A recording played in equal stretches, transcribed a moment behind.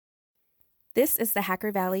This is the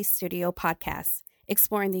Hacker Valley Studio podcast,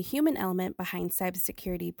 exploring the human element behind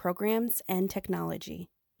cybersecurity programs and technology.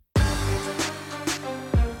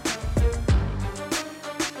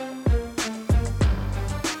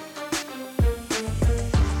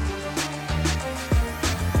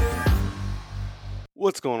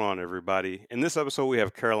 What's going on, everybody? In this episode, we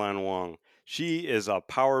have Caroline Wong. She is a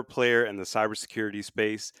power player in the cybersecurity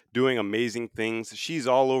space, doing amazing things. She's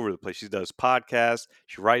all over the place. She does podcasts,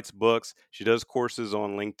 she writes books, she does courses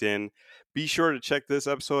on LinkedIn. Be sure to check this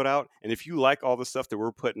episode out. And if you like all the stuff that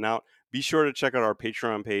we're putting out, be sure to check out our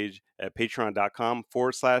Patreon page at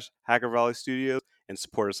patreon.com/Hacker Valley Studios and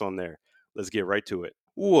support us on there. Let's get right to it.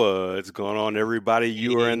 What's going on, everybody?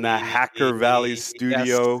 You are in the Hacker Valley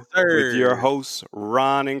Studio with your hosts,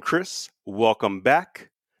 Ron and Chris. Welcome back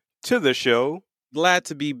to the show. Glad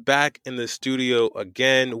to be back in the studio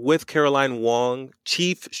again with Caroline Wong,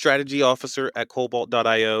 Chief Strategy Officer at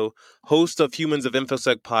Cobalt.io, host of Humans of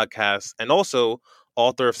InfoSec podcast, and also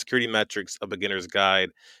author of Security Metrics, A Beginner's Guide.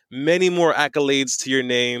 Many more accolades to your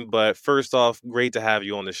name, but first off, great to have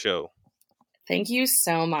you on the show. Thank you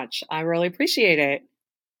so much. I really appreciate it.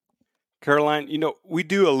 Caroline, we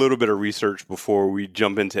do a little bit of research before we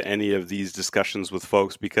jump into any of these discussions with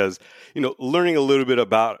folks because, learning a little bit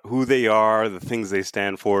about who they are, the things they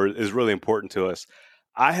stand for is really important to us.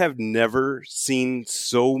 I have never seen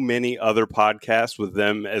so many other podcasts with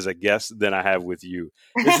them as a guest than I have with you.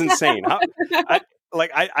 It's insane.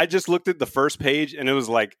 I just looked at the first page and it was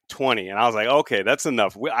like 20 and I was like, okay, that's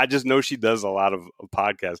enough. I just know she does a lot of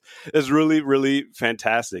podcasts. It's really, really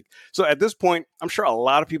fantastic. So at this point, I'm sure a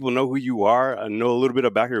lot of people know who you are and know a little bit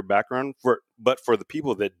about your background. But for the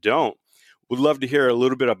people that don't, would love to hear a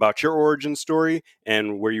little bit about your origin story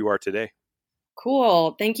and where you are today.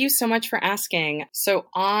 Cool. Thank you so much for asking. So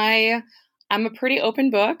I'm a pretty open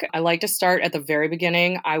book. I like to start at the very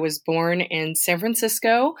beginning. I was born in San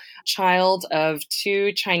Francisco, child of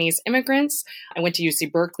two Chinese immigrants. I went to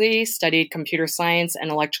UC Berkeley, studied computer science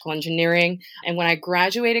and electrical engineering. And when I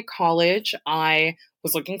graduated college, I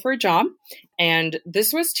was looking for a job. And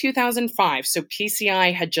this was 2005. So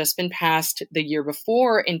PCI had just been passed the year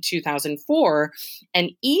before in 2004.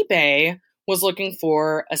 And eBay was looking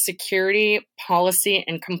for a security policy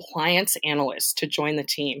and compliance analyst to join the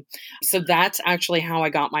team. So that's actually how I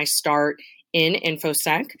got my start in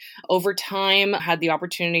InfoSec. Over time, I had the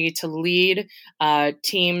opportunity to lead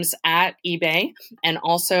teams at eBay and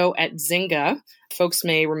also at Zynga. Folks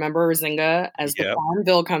may remember Zynga as the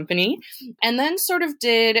Farmville company, and then sort of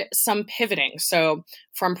did some pivoting. So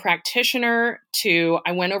from practitioner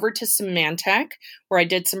I went over to Symantec, where I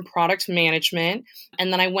did some product management.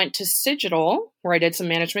 And then I went to Cigital, where I did some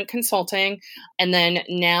management consulting. And then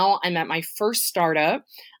now I'm at my first startup.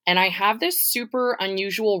 And I have this super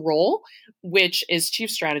unusual role, which is Chief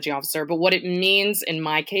Strategy Officer. But what it means in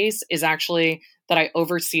my case is actually that I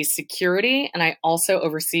oversee security and I also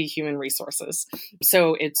oversee human resources.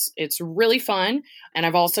 So it's really fun. And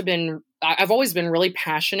I've always been really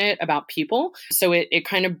passionate about people. So it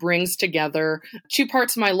kind of brings together two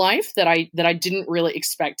parts of my life that I didn't really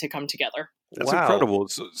expect to come together. That's incredible.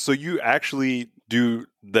 So you actually do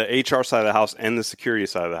the HR side of the house and the security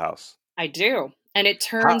side of the house. I do. And it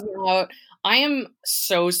turns out I am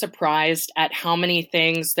so surprised at how many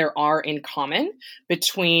things there are in common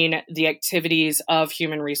between the activities of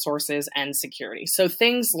human resources and security. So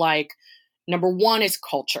things like, number one is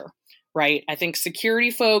culture, right? I think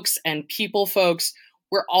security folks and people folks,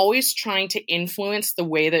 we're always trying to influence the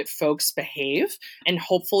way that folks behave. And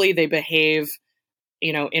hopefully they behave,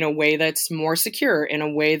 in a way that's more secure, in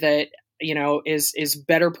a way that is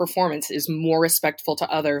better performance, is more respectful to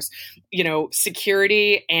others.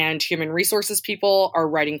 Security and human resources people are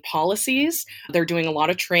writing policies. They're doing a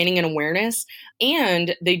lot of training and awareness,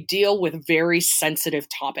 and they deal with very sensitive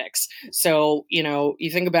topics. So,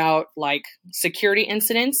 you think about like security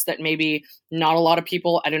incidents that maybe not a lot of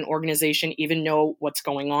people at an organization even know what's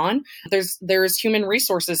going on. There's human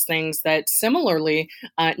resources things that similarly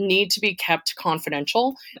need to be kept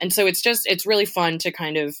confidential. And so it's really fun to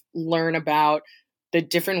kind of learn about the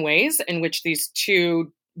different ways in which these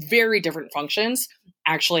two very different functions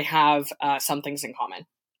actually have some things in common.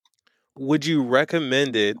 Would you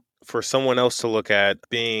recommend it for someone else to look at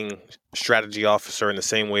being strategy officer in the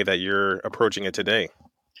same way that you're approaching it today?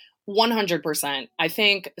 100%. I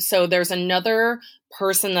think so. There's another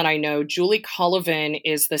person that I know, Julie Cullivan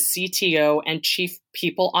is the CTO and Chief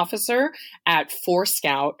People Officer at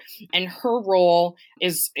Forescout, and her role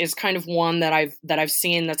is kind of one that I've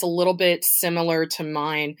seen that's a little bit similar to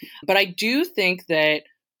mine. But I do think that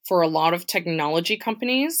for a lot of technology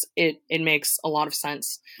companies, it makes a lot of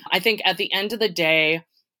sense. I think at the end of the day,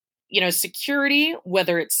 security,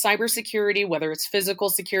 whether it's cybersecurity, whether it's physical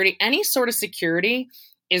security, any sort of security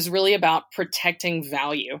is really about protecting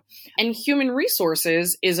value. And human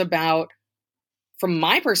resources is about, from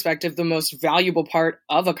my perspective, the most valuable part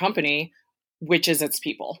of a company, which is its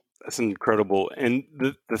people. That's incredible. And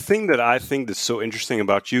the thing that I think that's so interesting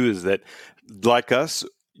about you is that, like us,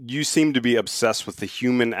 you seem to be obsessed with the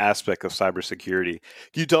human aspect of cybersecurity.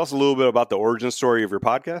 Can you tell us a little bit about the origin story of your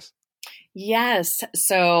podcast? Yes.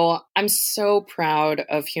 So I'm so proud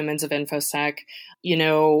of Humans of InfoSec.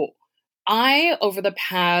 I, over the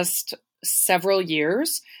past several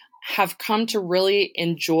years, have come to really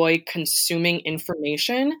enjoy consuming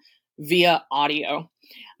information via audio.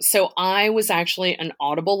 So I was actually an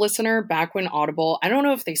Audible listener back when Audible, I don't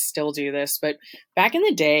know if they still do this, but back in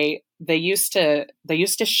the day, they used to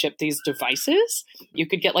ship these devices. You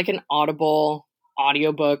could get like an Audible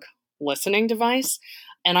audiobook listening device.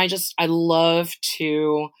 And I love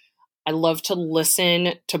to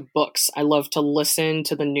listen to books. I love to listen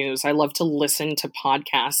to the news. I love to listen to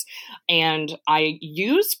podcasts. And I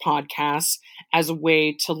use podcasts as a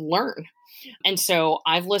way to learn. And so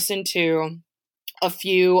I've listened to a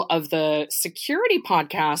few of the security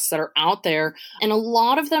podcasts that are out there, and a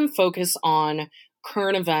lot of them focus on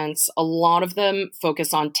current events. A lot of them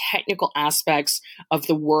focus on technical aspects of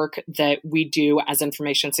the work that we do as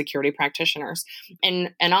information security practitioners.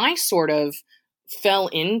 And I sort of fell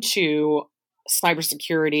into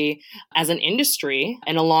cybersecurity as an industry,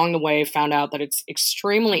 and along the way found out that it's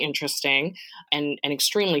extremely interesting and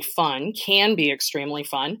extremely fun, can be extremely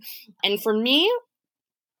fun. And for me,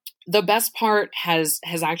 the best part has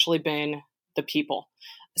actually been the people.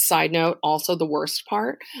 Side note, also the worst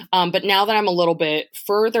part. But now that I'm a little bit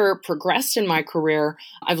further progressed in my career,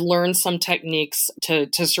 I've learned some techniques to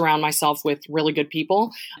surround myself with really good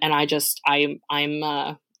people. And I'm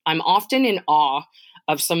often in awe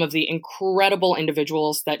of some of the incredible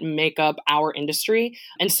individuals that make up our industry.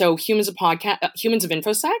 And so Humans of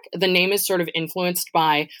InfoSec, the name is sort of influenced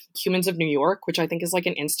by Humans of New York, which I think is like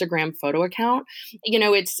an Instagram photo account.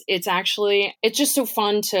 It's just so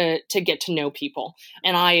fun to get to know people.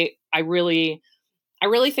 And I really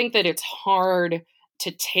think that it's hard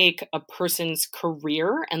to take a person's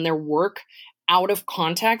career and their work out of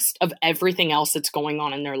context of everything else that's going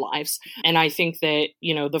on in their lives. And I think that,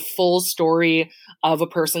 the full story of a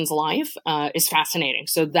person's life is fascinating.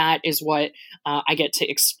 So that is what I get to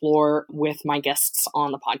explore with my guests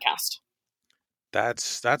on the podcast.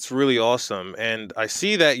 That's really awesome. And I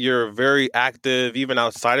see that you're very active even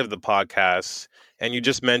outside of the podcast. And you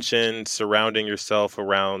just mentioned surrounding yourself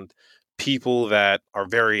around people that are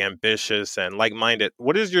very ambitious and like-minded.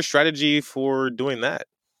 What is your strategy for doing that?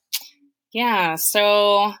 Yeah,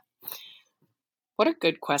 so what a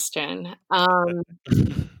good question. I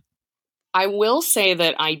will say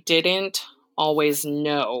that I didn't always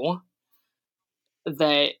know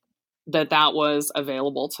that was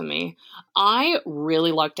available to me. I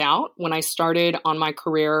really lucked out when I started on my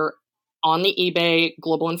career on the eBay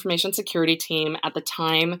Global Information Security team. At the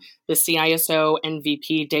time, the CISO and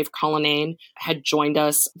VP, Dave Cullinane, had joined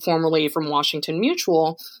us formerly from Washington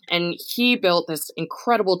Mutual, and he built this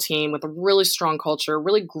incredible team with a really strong culture,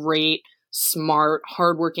 really great, smart,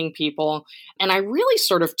 hardworking people. And I really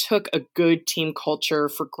sort of took a good team culture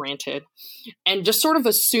for granted and just sort of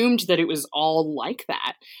assumed that it was all like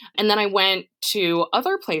that. And then I went to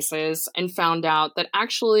other places and found out that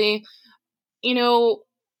actually,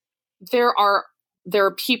 there are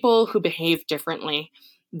people who behave differently.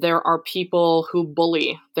 There are people who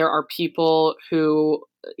bully. There are people who,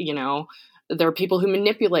 there are people who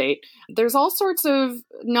manipulate. There's all sorts of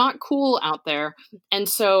not cool out there. And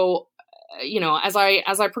so, as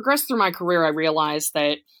I progressed through my career, I realized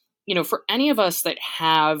that, for any of us that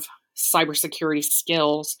have cybersecurity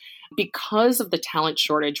skills, because of the talent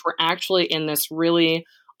shortage, we're actually in this really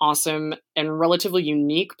awesome and relatively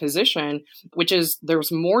unique position, which is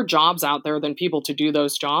there's more jobs out there than people to do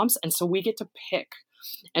those jobs. And so we get to pick.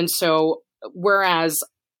 And so, whereas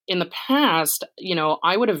in the past,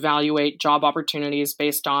 I would evaluate job opportunities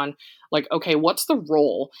based on like, okay, what's the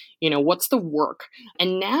role? What's the work?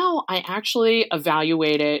 And now I actually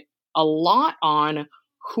evaluate it a lot on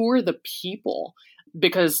who are the people,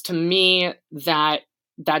 because to me, that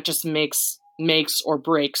just makes or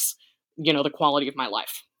breaks, the quality of my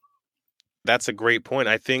life. That's a great point.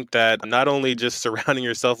 I think that not only just surrounding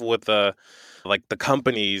yourself with the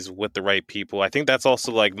companies with the right people, I think that's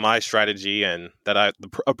also like my strategy, and the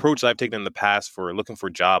approach that I've taken in the past for looking for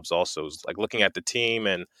jobs also is like looking at the team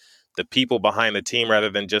and the people behind the team rather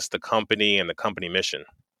than just the company and the company mission.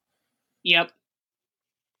 Yep.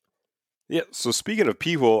 Yeah. So speaking of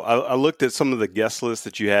people, I looked at some of the guest lists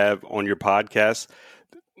that you have on your podcast.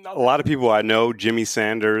 A lot of people I know: Jimmy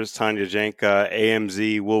Sanders, Tanya Janka,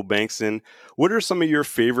 AMZ, Will Bankston. What are some of your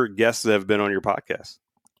favorite guests that have been on your podcast?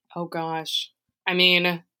 Oh gosh. I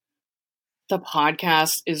mean, the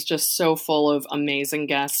podcast is just so full of amazing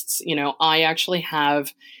guests. I actually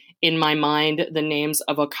have in my mind the names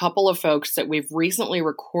of a couple of folks that we've recently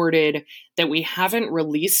recorded that we haven't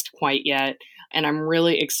released quite yet. And I'm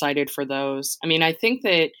really excited for those. I mean, I think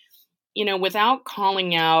that, without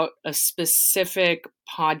calling out a specific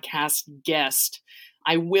podcast guest,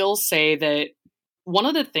 I will say that one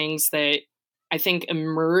of the things that I think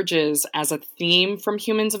emerges as a theme from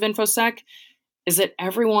Humans of InfoSec is that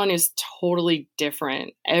everyone is totally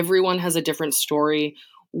different. Everyone has a different story.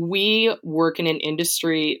 We work in an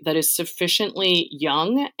industry that is sufficiently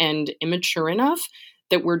young and immature enough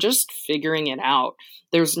that we're just figuring it out.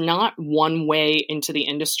 There's not one way into the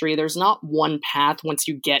industry. There's not one path once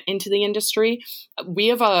you get into the industry. We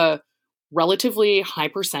have a relatively high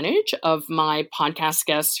percentage of my podcast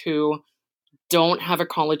guests who don't have a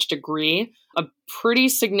college degree, a pretty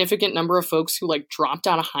significant number of folks who dropped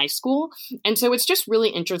out of high school. And so it's just really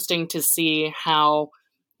interesting to see how,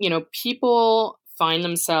 people find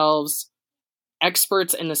themselves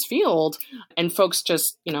experts in this field and folks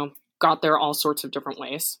just, got there all sorts of different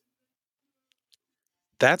ways.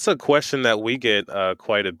 That's a question that we get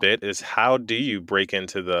quite a bit is how do you break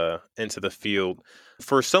into the field?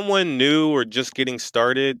 For someone new or just getting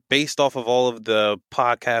started, based off of all of the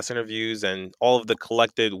podcast interviews and all of the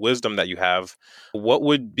collected wisdom that you have, what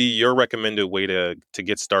would be your recommended way to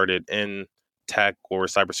get started in tech or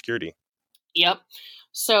cybersecurity? Yep.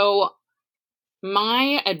 So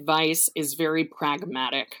my advice is very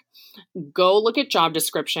pragmatic. Go look at job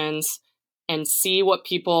descriptions and see what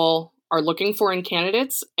people are looking for in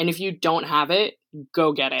candidates. And if you don't have it,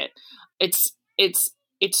 go get it. It's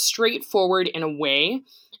straightforward in a way.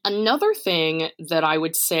 Another thing that I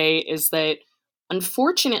would say is that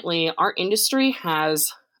unfortunately, our industry has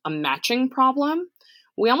a matching problem.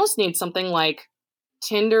 We almost need something like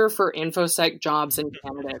Tinder for InfoSec jobs and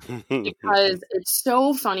candidates, because it's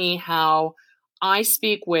so funny how I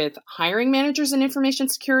speak with hiring managers in information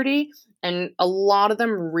security, and a lot of them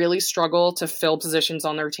really struggle to fill positions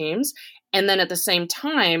on their teams. And then at the same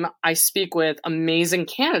time, I speak with amazing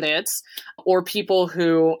candidates or people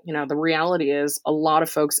who, the reality is a lot of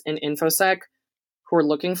folks in InfoSec who are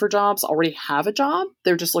looking for jobs already have a job.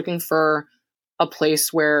 They're just looking for a place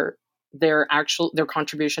where their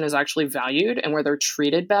contribution is actually valued and where they're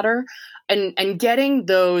treated better. And getting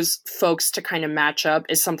those folks to kind of match up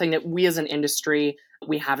is something that we as an industry,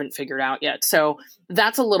 we haven't figured out yet. So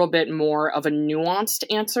that's a little bit more of a nuanced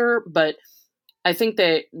answer, but I think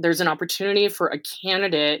that there's an opportunity for a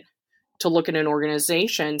candidate to look at an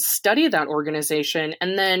organization, study that organization,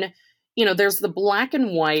 and then, there's the black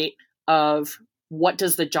and white of what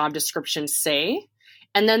does the job description say?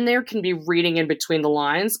 And then there can be reading in between the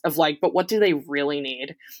lines of but what do they really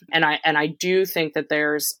need? And I do think that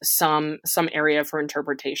there's some area for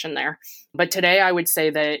interpretation there. But today I would say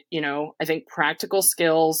that, I think practical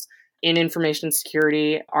skills in information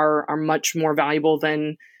security are much more valuable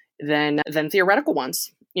than theoretical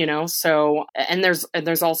ones. So, and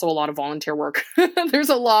there's also a lot of volunteer work. there's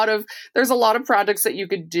a lot of projects that you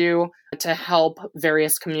could do to help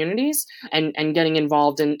various communities, and getting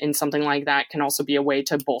involved in something like that can also be a way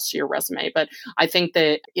to bolster your resume. But I think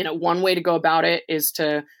that, one way to go about it is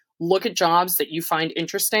to look at jobs that you find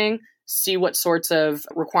interesting, see what sorts of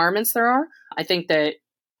requirements there are. I think that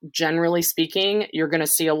generally speaking, you're going to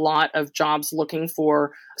see a lot of jobs looking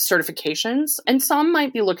for certifications, and some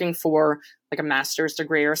might be looking for a master's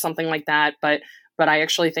degree or something like that. But I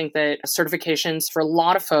actually think that certifications for a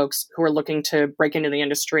lot of folks who are looking to break into the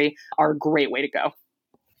industry are a great way to go.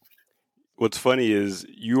 What's funny is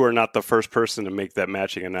you are not the first person to make that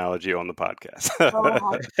matching analogy on the podcast. Oh,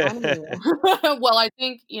 how funny. Well, I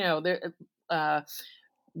think,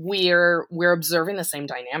 we're observing the same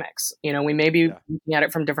dynamics. We may be looking at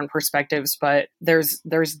it from different perspectives, but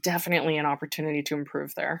there's definitely an opportunity to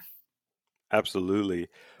improve there. Absolutely.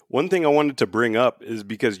 One thing I wanted to bring up is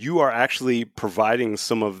because you are actually providing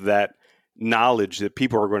some of that knowledge that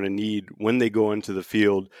people are going to need when they go into the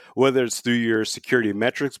field, whether it's through your security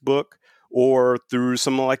metrics book or through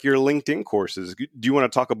some like your LinkedIn courses. Do you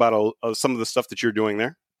want to talk about some of the stuff that you're doing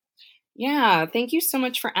there? Yeah, thank you so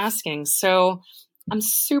much for asking. So I'm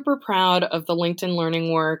super proud of the LinkedIn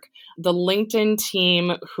learning work. The LinkedIn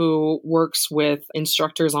team who works with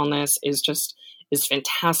instructors on this is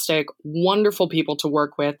fantastic, wonderful people to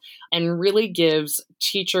work with, and really gives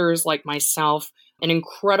teachers like myself an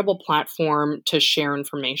incredible platform to share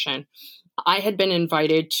information. I had been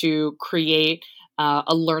invited to create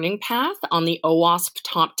a learning path on the OWASP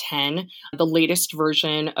Top 10, the latest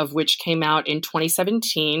version of which came out in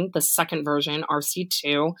 2017, the second version,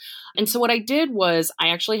 RC2. And so what I did was I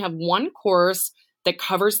actually have one course that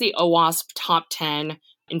covers the OWASP Top 10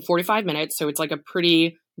 in 45 minutes. So it's like a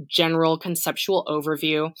pretty general conceptual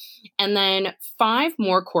overview. And then 5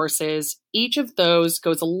 more courses. Each of those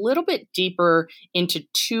goes a little bit deeper into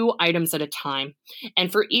 2 items at a time.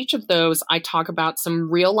 And for each of those, I talk about some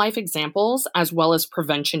real life examples as well as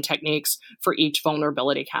prevention techniques for each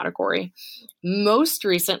vulnerability category. Most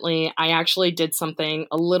recently, I actually did something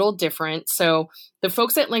a little different. So the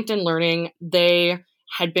folks at LinkedIn Learning, they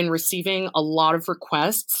had been receiving a lot of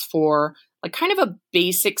requests for like kind of a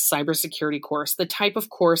basic cybersecurity course, the type of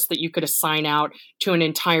course that you could assign out to an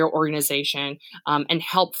entire organization and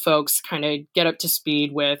help folks kind of get up to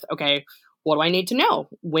speed with, okay, what do I need to know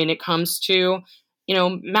when it comes to,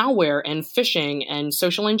 malware and phishing and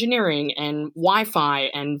social engineering and Wi-Fi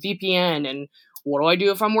and VPN and what do I do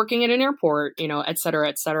if I'm working at an airport, et cetera,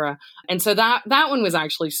 et cetera. And so that one was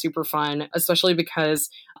actually super fun, especially because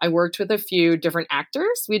I worked with a few different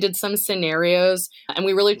actors. We did some scenarios and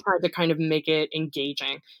we really tried to kind of make it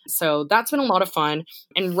engaging. So that's been a lot of fun.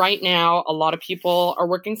 And right now, a lot of people are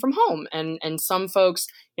working from home and some folks,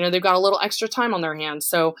 they've got a little extra time on their hands.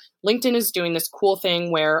 So LinkedIn is doing this cool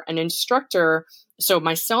thing where an instructor, so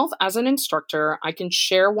myself as an instructor, I can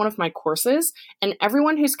share one of my courses and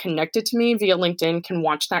everyone who's connected to me via LinkedIn can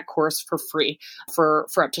watch that course for free for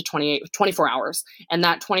up to 24 hours. And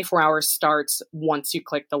that 24 hours starts once you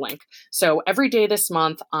click the link. So every day this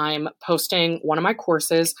month, I'm posting one of my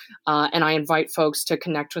courses and I invite folks to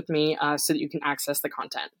connect with me so that you can access the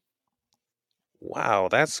content. Wow,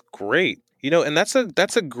 that's great. And that's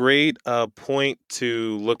a great point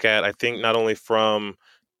to look at, I think, not only from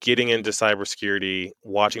getting into cybersecurity,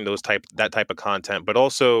 watching that type of content, but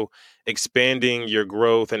also expanding your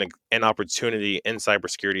growth and opportunity in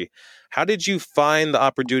cybersecurity. How did you find the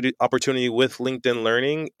opportunity with LinkedIn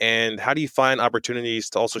Learning, and how do you find opportunities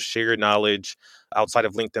to also share your knowledge outside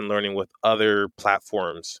of LinkedIn Learning with other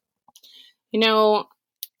platforms?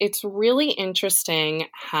 It's really interesting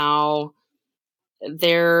how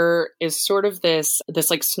there is sort of this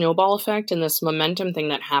like snowball effect and this momentum thing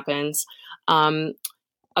that happens.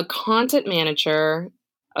 A content manager,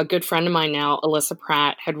 a good friend of mine now, Alyssa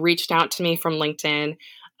Pratt, had reached out to me from LinkedIn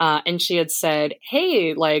and she had said,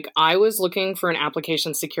 hey, I was looking for an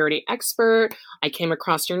application security expert. I came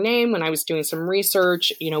across your name when I was doing some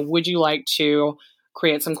research. Would you like to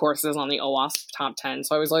create some courses on the OWASP Top 10?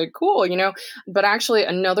 So I was like, cool, But actually,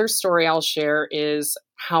 another story I'll share is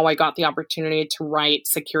how I got the opportunity to write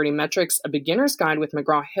Security Metrics, a beginner's guide with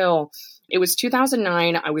McGraw-Hill. It was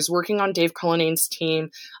 2009. I was working on Dave Cullinane's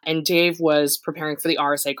team, and Dave was preparing for the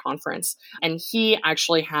RSA conference. And he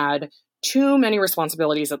actually had too many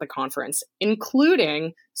responsibilities at the conference,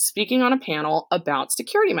 including speaking on a panel about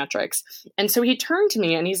security metrics. And so he turned to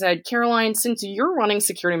me and he said, Caroline, since you're running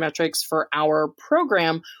security metrics for our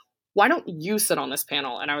program, why don't you sit on this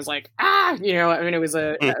panel? And I was like, it was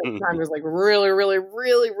at the time, it was like really, really,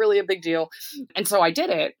 really, really a big deal. And so I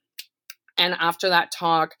did it. And after that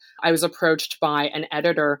talk, I was approached by an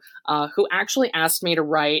editor who actually asked me to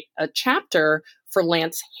write a chapter for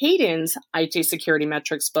Lance Hayden's IT Security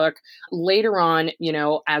Metrics book. Later on,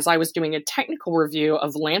 as I was doing a technical review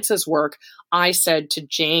of Lance's work, I said to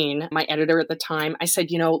Jane, my editor at the time, I said,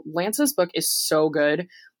 Lance's book is so good,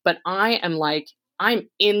 but I'm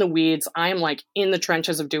in the weeds. I am in the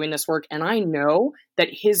trenches of doing this work. And I know that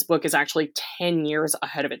his book is actually 10 years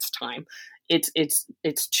ahead of its time.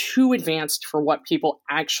 It's too advanced for what people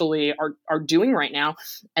actually are doing right now.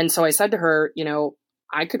 And so I said to her,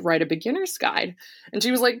 I could write a beginner's guide. And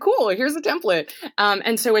she was like, cool, here's a template.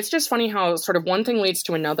 And so it's just funny how sort of one thing leads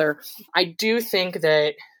to another. I do think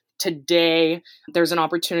that today there's an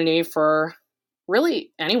opportunity for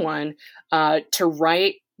really anyone to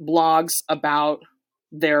write blogs about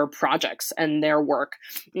their projects and their work.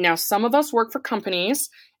 Now, some of us work for companies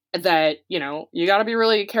that, you got to be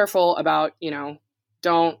really careful about,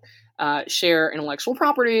 don't share intellectual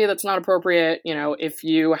property that's not appropriate. If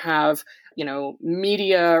you have,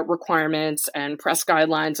 media requirements and press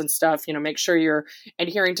guidelines and stuff, make sure you're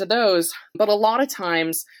adhering to those. But a lot of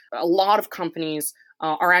times, a lot of companies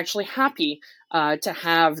are actually happy to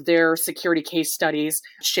have their security case studies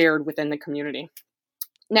shared within the community.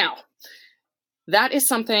 Now, that is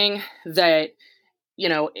something that,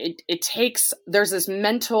 it takes, there's this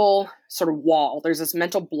mental sort of wall, there's this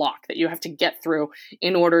mental block that you have to get through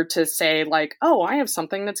in order to say oh, I have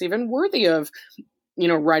something that's even worthy of,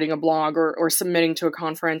 writing a blog or submitting to a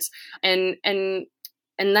conference. And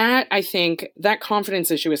that, I think, that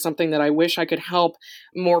confidence issue is something that I wish I could help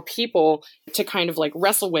more people to kind of like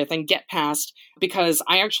wrestle with and get past, because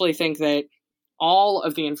I actually think that all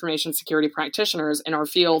of the information security practitioners in our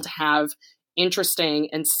field have interesting,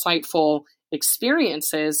 insightful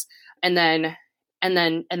experiences. And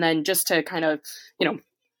then just to kind of,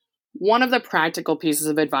 one of the practical pieces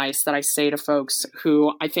of advice that I say to folks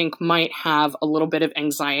who I think might have a little bit of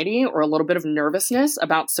anxiety or a little bit of nervousness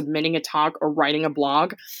about submitting a talk or writing a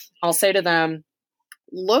blog, I'll say to them,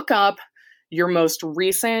 look up your most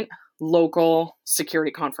recent local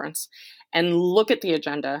security conference and look at the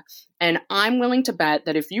agenda. And I'm willing to bet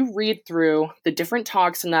that if you read through the different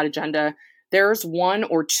talks in that agenda, there's 1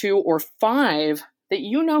 or 2 or 5 that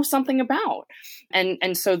you know something about.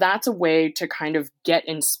 And so that's a way to kind of get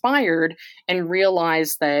inspired and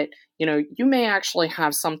realize that, you may actually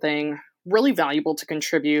have something really valuable to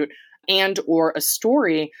contribute and or a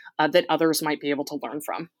story that others might be able to learn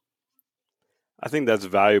from. I think that's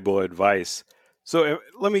valuable advice. So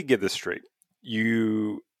let me get this straight.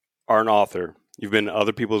 You are an author. You've been in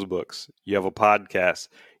other people's books. You have a podcast.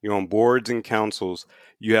 You're on boards and councils.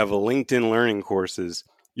 You have a LinkedIn learning courses.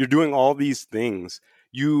 You're doing all these things.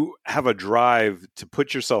 You have a drive to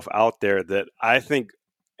put yourself out there that I think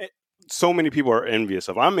so many people are envious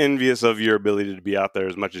of. I'm envious of your ability to be out there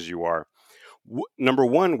as much as you are. Number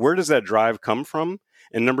one, where does that drive come from?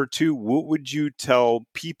 And number two, what would you tell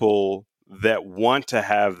people that want to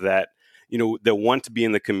have that, that want to be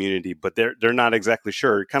in the community, but they're not exactly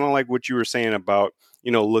sure? Kind of like what you were saying about,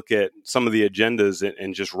 look at some of the agendas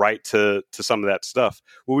and just write to some of that stuff.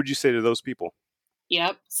 What would you say to those people?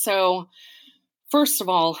 Yep. So first of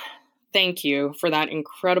all, thank you for that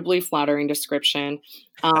incredibly flattering description.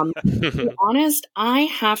 To be honest, I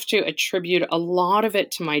have to attribute a lot of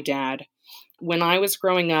it to my dad. When I was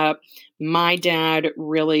growing up, my dad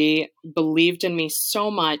really believed in me so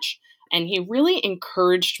much, and he really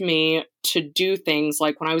encouraged me to do things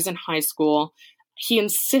like when I was in high school, he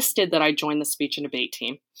insisted that I join the speech and debate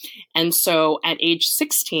team. And so at age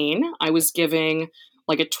 16, I was giving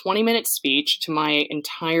like a 20-minute speech to my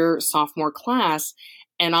entire sophomore class,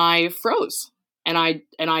 and I froze. And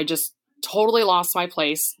I just totally lost my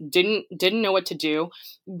place, didn't know what to do.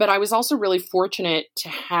 But I was also really fortunate to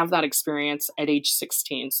have that experience at age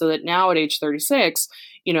 16, so that now at age 36,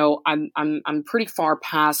 I'm pretty far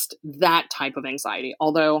past that type of anxiety,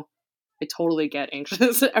 although I totally get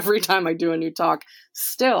anxious every time I do a new talk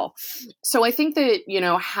still. So I think that,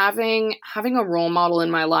 having a role model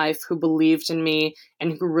in my life who believed in me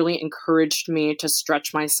and who really encouraged me to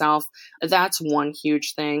stretch myself, that's one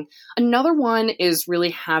huge thing. Another one is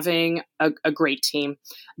really having a great team,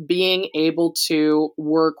 being able to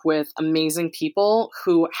work with amazing people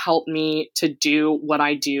who help me to do what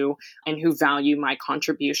I do and who value my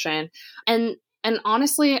contribution. And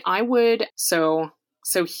honestly,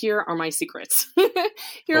 So here are my secrets.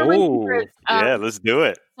 Here are my secrets. Yeah, let's do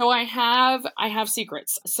it. So I have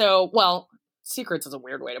secrets. So, well, secrets is a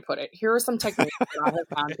weird way to put it. Here are some techniques that I have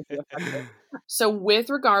found to be effective. So with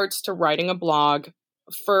regards to writing a blog,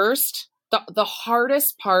 first, the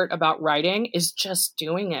hardest part about writing is just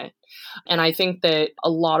doing it. And I think that a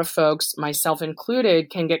lot of folks, myself included,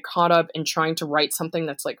 can get caught up in trying to write something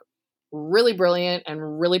that's like really brilliant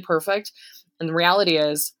and really perfect. And the reality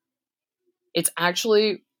is, it's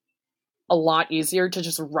actually a lot easier to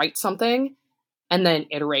just write something and then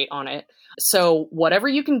iterate on it. So whatever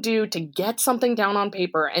you can do to get something down on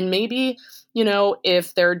paper, and maybe,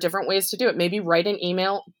 if there are different ways to do it, maybe write an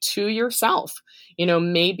email to yourself,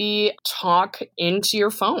 maybe talk into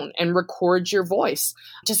your phone and record your voice.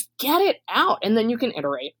 Just get it out and then you can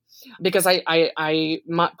iterate. Because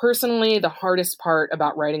personally, the hardest part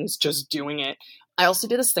about writing is just doing it. I also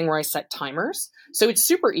do this thing where I set timers. So it's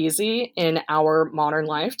super easy in our modern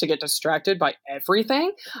life to get distracted by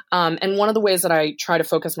everything. And one of the ways that I try to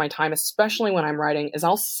focus my time, especially when I'm writing, is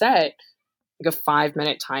I'll set like a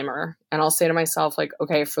 5-minute timer. And I'll say to myself, like,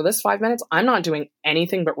 okay, for this 5 minutes, I'm not doing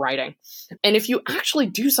anything but writing. And if you actually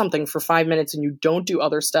do something for 5 minutes and you don't do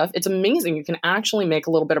other stuff, it's amazing. You can actually make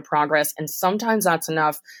a little bit of progress. And sometimes that's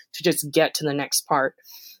enough to just get to the next part.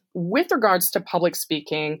 With regards to public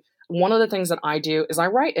speaking, one of the things that I do is I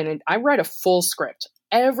write a full script.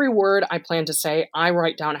 Every word I plan to say, I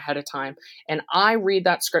write down ahead of time. And I read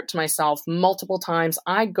that script to myself multiple times.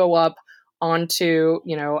 I go up onto,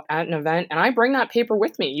 at an event, and I bring that paper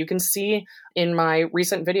with me. You can see in my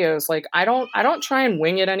recent videos, like I don't try and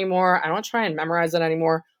wing it anymore. I don't try and memorize it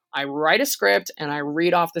anymore. I write a script and I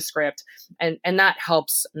read off the script. And that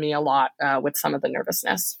helps me a lot with some of the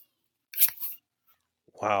nervousness.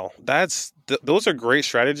 Wow, those are great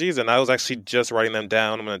strategies, and I was actually just writing them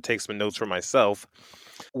down. I'm going to take some notes for myself.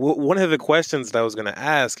 One of the questions that I was going to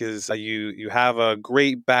ask is you have a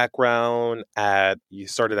great background you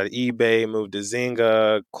started at eBay, moved to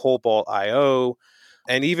Zynga, Cobalt.io,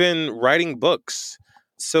 and even writing books.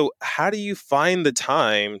 So how do you find the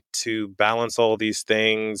time to balance all these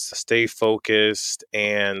things, stay focused,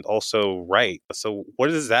 and also write? So what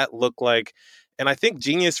does that look like? And I think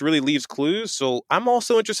Genius really leaves clues. So I'm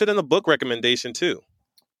also interested in the book recommendation too.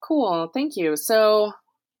 Cool. Thank you. So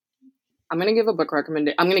I'm going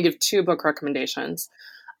to give two book recommendations.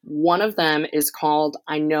 One of them is called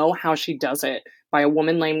I Know How She Does It by a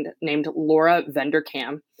woman named Laura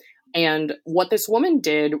Vanderkam. And what this woman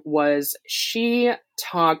did was she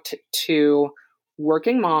talked to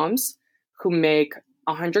working moms who make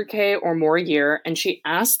 100K or more a year, and she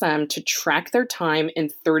asked them to track their time in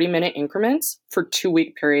 30-minute increments for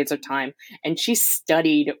 2-week periods of time. And she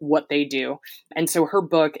studied what they do. And so her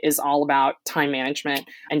book is all about time management.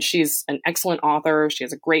 And she's an excellent author. She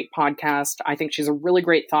has a great podcast. I think she's a really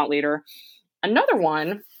great thought leader. Another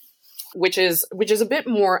one, which is a bit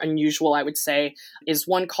more unusual, I would say, is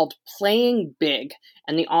one called Playing Big.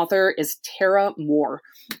 And the author is Tara Moore.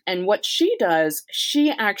 And what she does,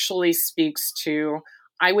 she actually speaks to,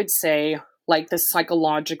 I would say, like the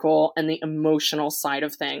psychological and the emotional side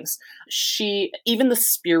of things. Even the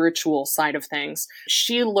spiritual side of things.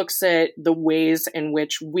 She looks at the ways in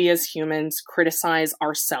which we as humans criticize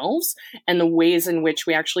ourselves and the ways in which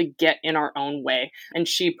we actually get in our own way. And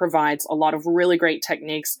she provides a lot of really great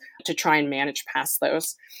techniques to try and manage past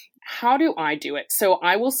those. How do I do it? So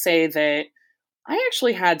I will say that I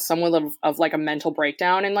actually had somewhat of like a mental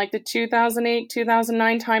breakdown in like the 2008,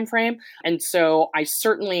 2009 timeframe. And so I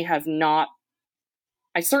certainly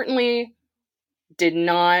did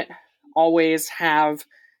not always have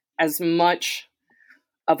as much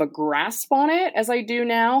of a grasp on it as I do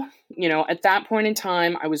now. You know, at that point in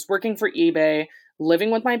time, I was working for eBay, living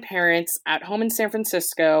with my parents at home in San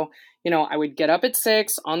Francisco. You know, I would get up at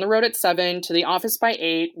 6, on the road at 7, to the office by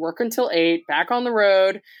 8, work until 8, back on the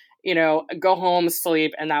road, you know, go home,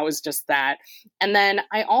 sleep, and that was just that. And then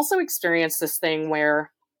I also experienced this thing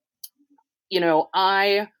where, you know,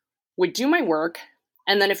 I would do my work,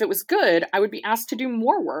 and then if it was good, I would be asked to do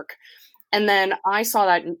more work. And then I saw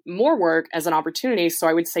that more work as an opportunity, so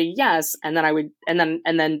I would say yes, and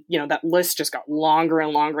then you know, that list just got longer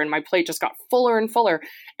and longer, and my plate just got fuller and fuller.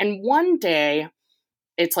 And one day,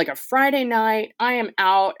 it's like a Friday night, I am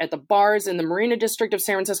out at the bars in the Marina District of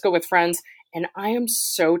San Francisco with friends, and I am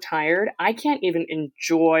so tired. I can't even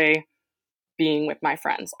enjoy being with my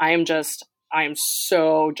friends. I am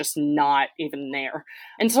so just not even there.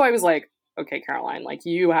 And so I was like, okay, Caroline, like,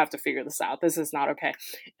 you have to figure this out. This is not okay.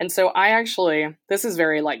 And so this is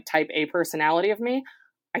very like type A personality of me.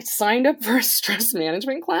 I signed up for a stress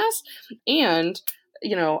management class, and,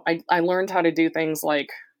 you know, I learned how to do things like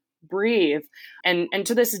breathe. And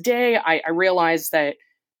to this day, I realized that,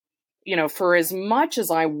 you know, for as much as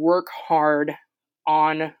I work hard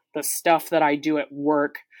on the stuff that I do at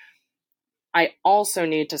work, I also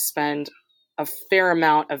need to spend a fair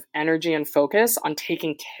amount of energy and focus on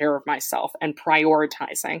taking care of myself and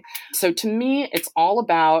prioritizing. So to me, it's all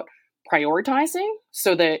about prioritizing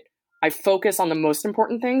so that I focus on the most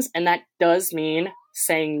important things. And that does mean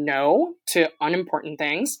saying no to unimportant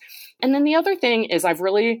things. And then the other thing is I've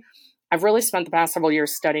really spent the past several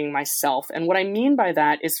years studying myself. And what I mean by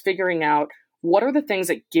that is figuring out what are the things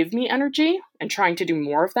that give me energy and trying to do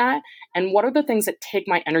more of that, and what are the things that take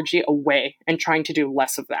my energy away and trying to do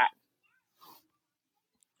less of that.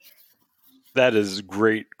 That is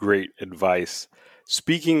great advice.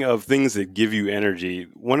 Speaking of things that give you energy,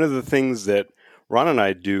 one of the things that Ron and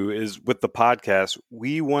I do is with the podcast,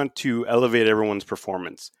 we want to elevate everyone's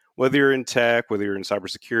performance. Whether you're in tech, whether you're in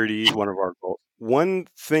cybersecurity, one of our goals. One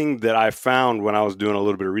thing that I found when I was doing a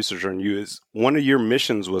little bit of research on you is one of your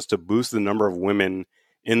missions was to boost the number of women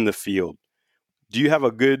in the field. Do you have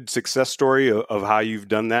a good success story of how you've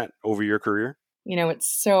done that over your career? You know,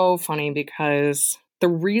 it's so funny because the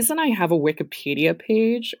reason I have a Wikipedia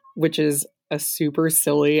page, which is a super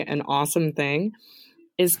silly and awesome thing,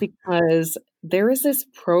 is because there is this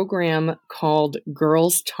program called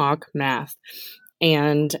Girls Talk Math.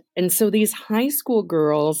 And so these high school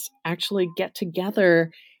girls actually get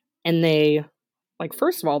together and they, like,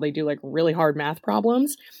 first of all, they do like really hard math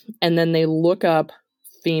problems. And then they look up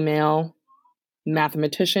female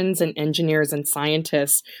mathematicians and engineers and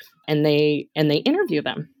scientists, and they interview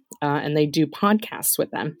them and they do podcasts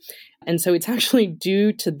with them. And so it's actually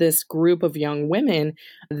due to this group of young women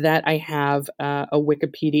that I have a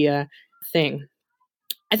Wikipedia thing.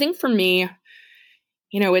 I think for me,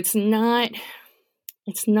 you know, it's not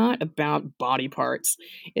about body parts.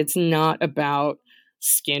 It's not about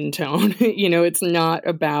skin tone. It's not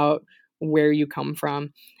about where you come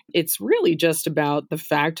from. It's really just about the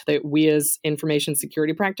fact that we as information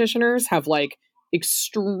security practitioners have like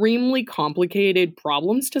extremely complicated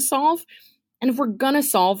problems to solve. And if we're going to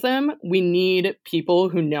solve them, we need people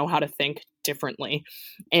who know how to think differently.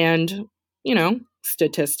 And,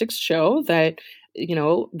 statistics show that,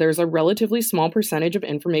 there's a relatively small percentage of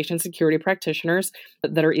information security practitioners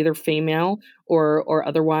that are either female or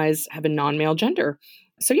otherwise have a non-male gender.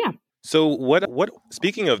 So, yeah. So what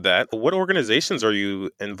speaking of that, what organizations are you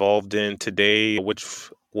involved in today?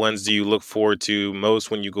 Which ones do you look forward to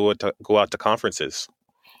most when you go out to conferences?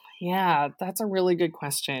 Yeah, that's a really good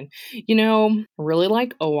question. I really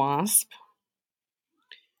like OWASP.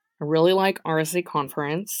 I really like RSA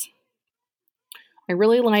Conference. I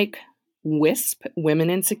really like WISP,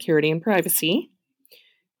 Women in Security and Privacy.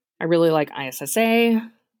 I really like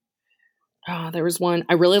ISSA. Oh, there was one.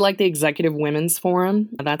 I really like the Executive Women's Forum.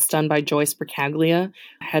 That's done by Joyce Bracaglia,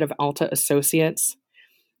 head of Alta Associates.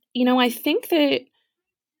 I think that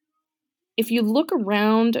if you look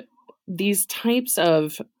around, these types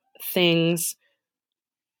of things,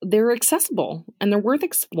 they're accessible and they're worth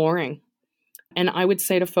exploring. And I would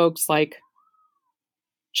say to folks, like,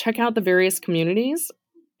 check out the various communities.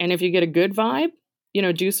 And if you get a good vibe,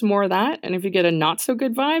 do some more of that. And if you get a not so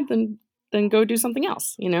good vibe, then go do something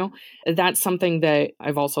else. That's something that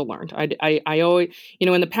I've also learned. I always,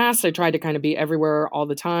 in the past, I tried to kind of be everywhere all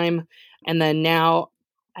the time. And then now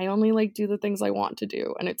I only like do the things I want to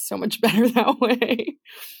do. And it's so much better that way.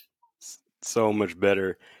 So much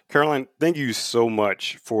better. Caroline, thank you so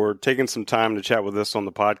much for taking some time to chat with us on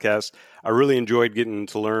the podcast. I really enjoyed getting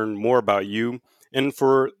to learn more about you. And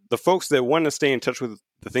for the folks that want to stay in touch with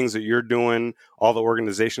the things that you're doing, all the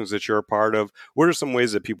organizations that you're a part of, what are some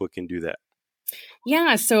ways that people can do that?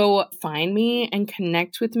 Yeah, so find me and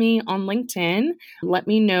connect with me on LinkedIn. Let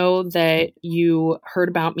me know that you heard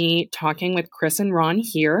about me talking with Chris and Ron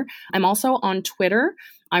here. I'm also on Twitter.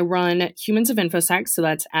 I run Humans of InfoSec, so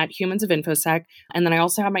that's at Humans of InfoSec. And then I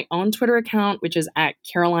also have my own Twitter account, which is at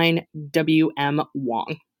Caroline W.M.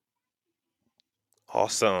 Wong.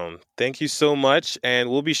 Awesome. Thank you so much. And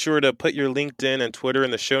we'll be sure to put your LinkedIn and Twitter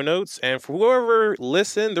in the show notes. And for whoever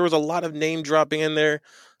listened, there was a lot of name dropping in there.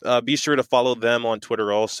 Be sure to follow them on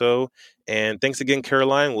Twitter also. And thanks again,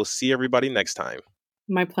 Caroline. We'll see everybody next time.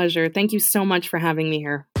 My pleasure. Thank you so much for having me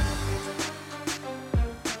here.